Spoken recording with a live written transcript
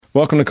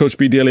Welcome to Coach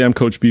B Daily. I'm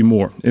Coach B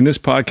Moore. In this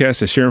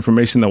podcast, I share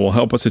information that will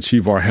help us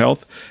achieve our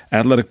health,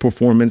 athletic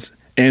performance,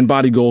 and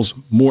body goals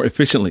more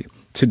efficiently.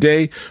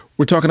 Today,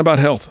 we're talking about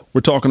health. We're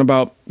talking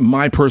about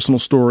my personal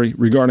story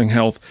regarding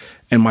health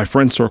and my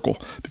friend circle.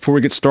 Before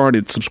we get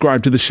started,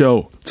 subscribe to the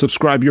show.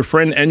 Subscribe your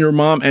friend and your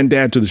mom and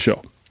dad to the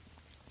show.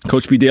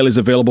 Coach B Daily is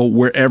available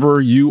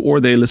wherever you or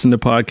they listen to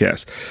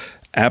podcasts.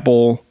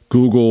 Apple,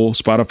 Google,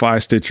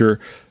 Spotify, Stitcher.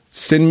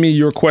 Send me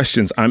your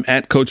questions. I'm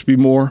at Coach B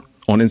Moore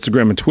on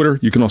Instagram and Twitter.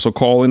 You can also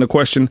call in a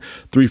question,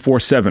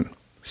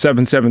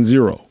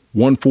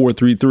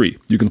 347-770-1433.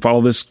 You can follow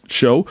this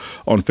show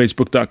on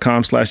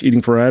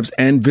facebook.com/eatingforabs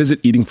and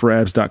visit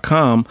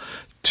eatingforabs.com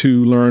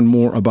to learn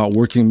more about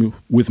working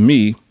with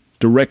me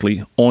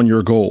directly on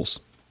your goals.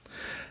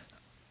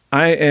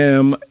 I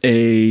am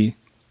a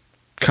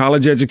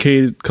college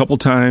educated couple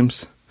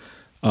times,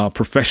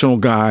 professional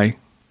guy.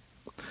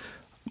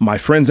 My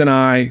friends and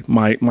I,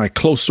 my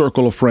close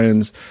circle of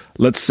friends,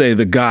 let's say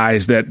the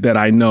guys that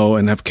I know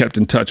and have kept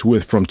in touch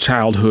with from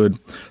childhood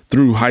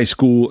through high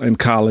school and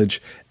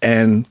college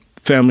and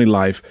family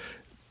life.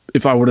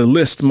 If I were to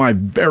list my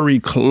very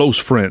close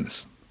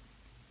friends,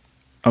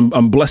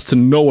 I'm blessed to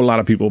know a lot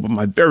of people, but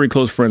my very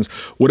close friends,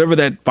 whatever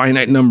that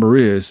finite number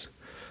is,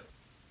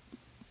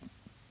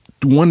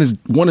 one has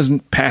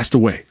passed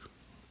away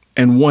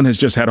and one has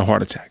just had a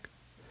heart attack,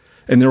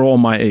 and they're all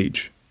my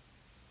age.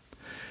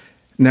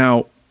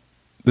 Now,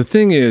 the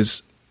thing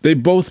is, they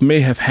both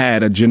may have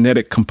had a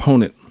genetic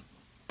component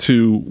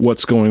to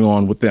what's going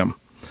on with them.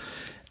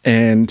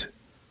 And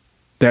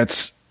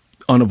that's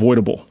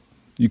unavoidable.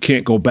 You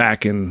can't go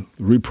back and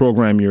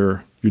reprogram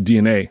your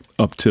DNA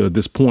up to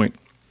this point.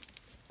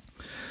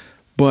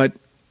 But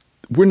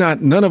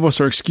none of us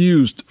are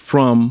excused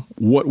from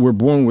what we're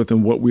born with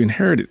and what we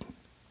inherited.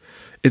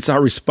 It's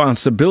our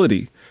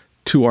responsibility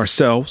to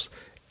ourselves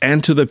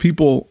and to the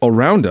people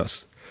around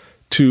us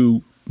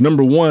to,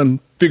 number one,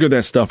 figure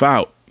that stuff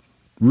out,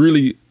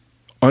 really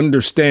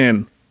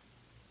understand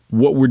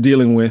what we're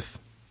dealing with,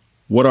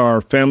 what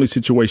our family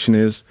situation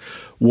is,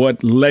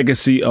 what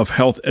legacy of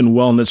health and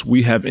wellness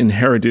we have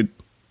inherited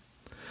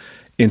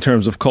in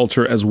terms of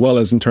culture as well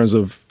as in terms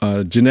of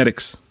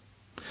genetics.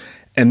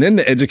 And then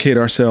to educate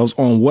ourselves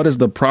on what is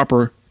the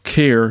proper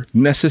care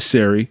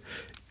necessary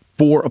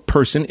for a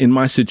person in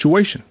my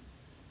situation,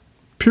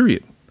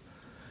 period.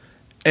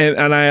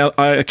 And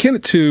I akin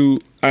it to,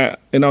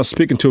 and I was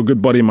speaking to a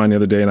good buddy of mine the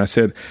other day, and I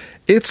said,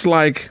 it's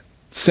like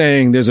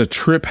saying there's a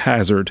trip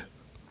hazard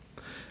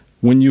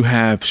when you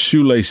have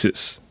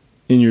shoelaces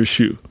in your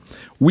shoe.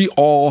 We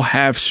all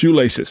have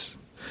shoelaces.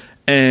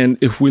 And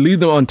if we leave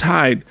them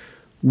untied,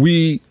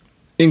 we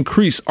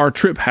increase our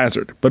trip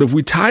hazard. But if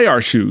we tie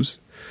our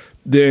shoes,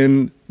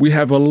 then we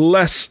have a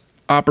less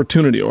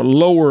opportunity or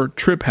lower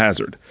trip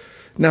hazard.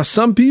 Now,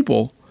 some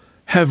people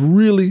have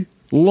really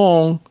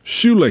long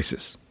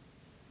shoelaces.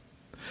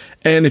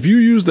 And if you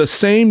use the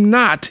same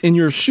knot in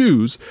your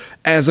shoes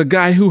as a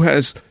guy who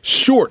has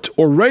short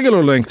or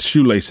regular length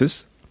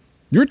shoelaces,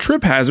 your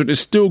trip hazard is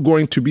still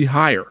going to be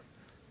higher.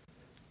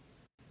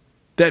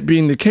 That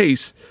being the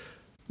case,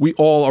 we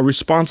all are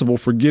responsible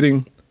for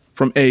getting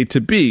from A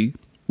to B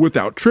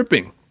without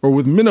tripping or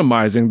with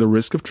minimizing the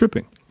risk of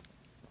tripping.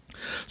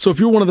 So if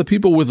you're one of the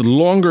people with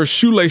longer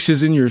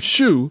shoelaces in your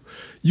shoe,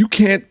 you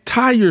can't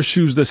tie your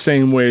shoes the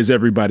same way as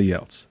everybody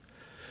else.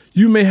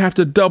 You may have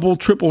to double,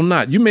 triple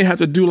knot. You may have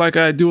to do like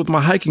I do with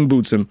my hiking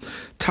boots and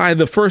tie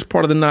the first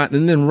part of the knot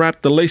and then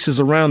wrap the laces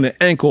around the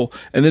ankle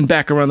and then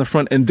back around the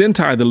front and then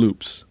tie the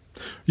loops.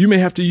 You may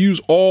have to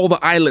use all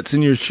the eyelets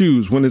in your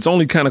shoes when it's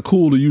only kind of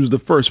cool to use the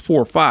first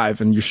 4 or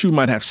 5 and your shoe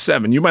might have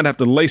 7. You might have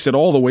to lace it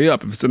all the way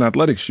up if it's an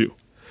athletic shoe.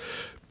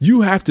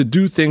 You have to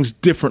do things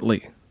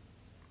differently.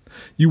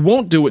 You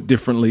won't do it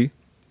differently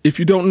if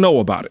you don't know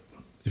about it.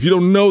 If you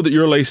don't know that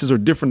your laces are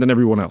different than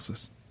everyone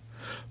else's.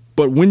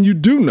 But when you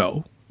do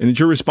know, and it's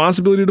your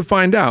responsibility to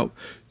find out,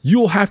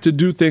 you'll have to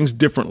do things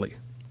differently.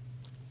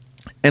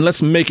 And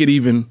let's make it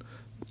even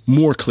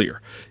more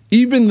clear.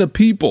 Even the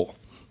people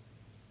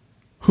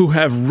who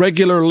have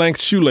regular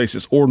length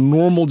shoelaces or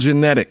normal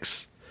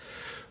genetics,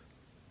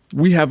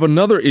 we have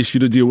another issue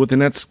to deal with,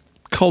 and that's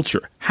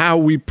culture, how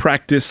we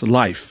practice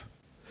life.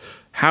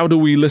 How do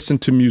we listen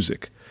to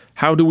music?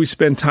 How do we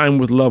spend time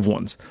with loved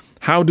ones?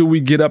 How do we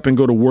get up and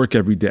go to work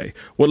every day?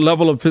 What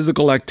level of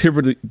physical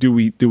activity do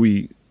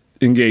we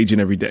engage in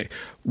every day?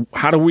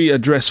 How do we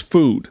address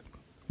food?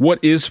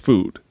 What is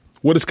food?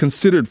 What is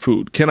considered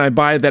food? Can I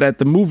buy that at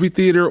the movie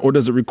theater, or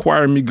does it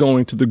require me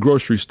going to the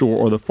grocery store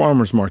or the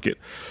farmer's market?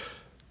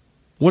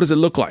 What does it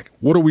look like?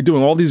 What are we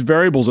doing? All these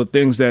variables are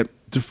things that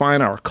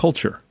define our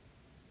culture,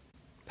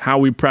 how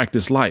we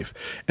practice life.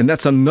 And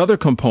that's another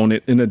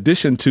component in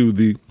addition to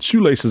the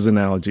shoelaces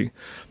analogy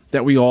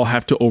that we all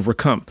have to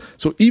overcome.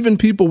 So even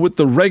people with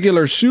the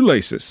regular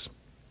shoelaces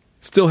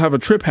still have a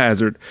trip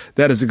hazard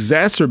that is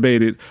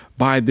exacerbated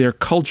by their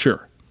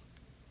culture.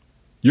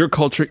 Your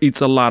culture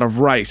eats a lot of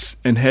rice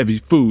and heavy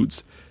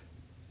foods.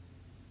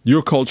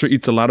 Your culture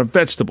eats a lot of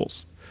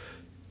vegetables.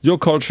 Your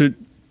culture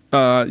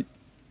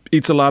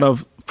eats a lot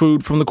of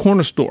food from the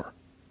corner store.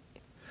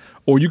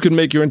 Or you can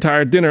make your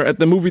entire dinner at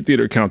the movie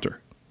theater counter.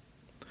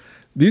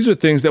 These are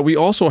things that we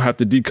also have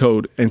to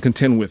decode and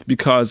contend with,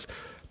 because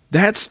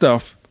that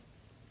stuff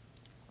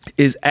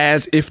is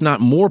as, if not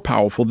more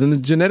powerful than the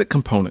genetic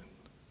component.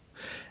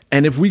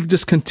 And if we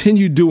just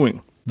continue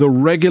doing the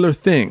regular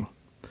thing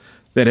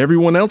that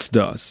everyone else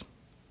does,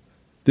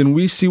 then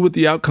we see what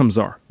the outcomes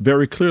are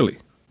very clearly.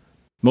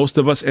 Most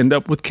of us end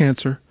up with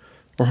cancer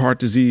or heart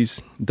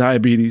disease,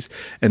 diabetes,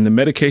 and the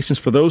medications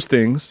for those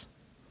things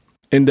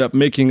end up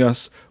making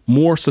us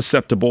more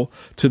susceptible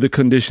to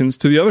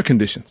the other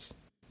conditions.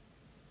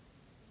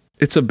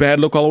 It's a bad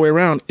look all the way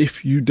around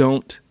if you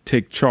don't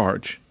take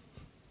charge.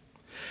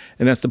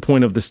 And that's the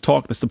point of this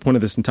talk. That's the point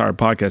of this entire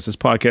podcast. This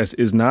podcast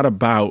is not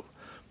about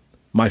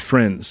my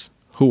friends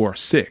who are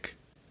sick.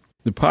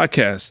 The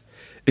podcast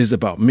is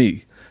about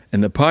me,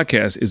 and the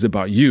podcast is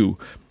about you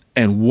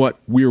and what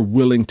we're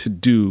willing to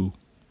do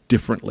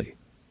differently.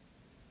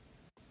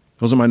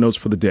 Those are my notes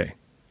for the day.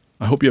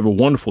 I hope you have a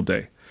wonderful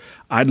day.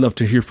 I'd love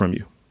to hear from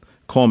you.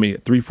 Call me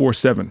at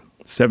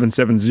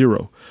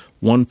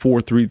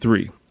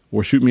 347-770-1433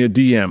 or shoot me a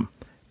DM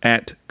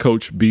at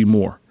Coach B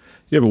Moore.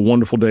 You have a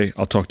wonderful day.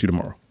 I'll talk to you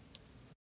tomorrow.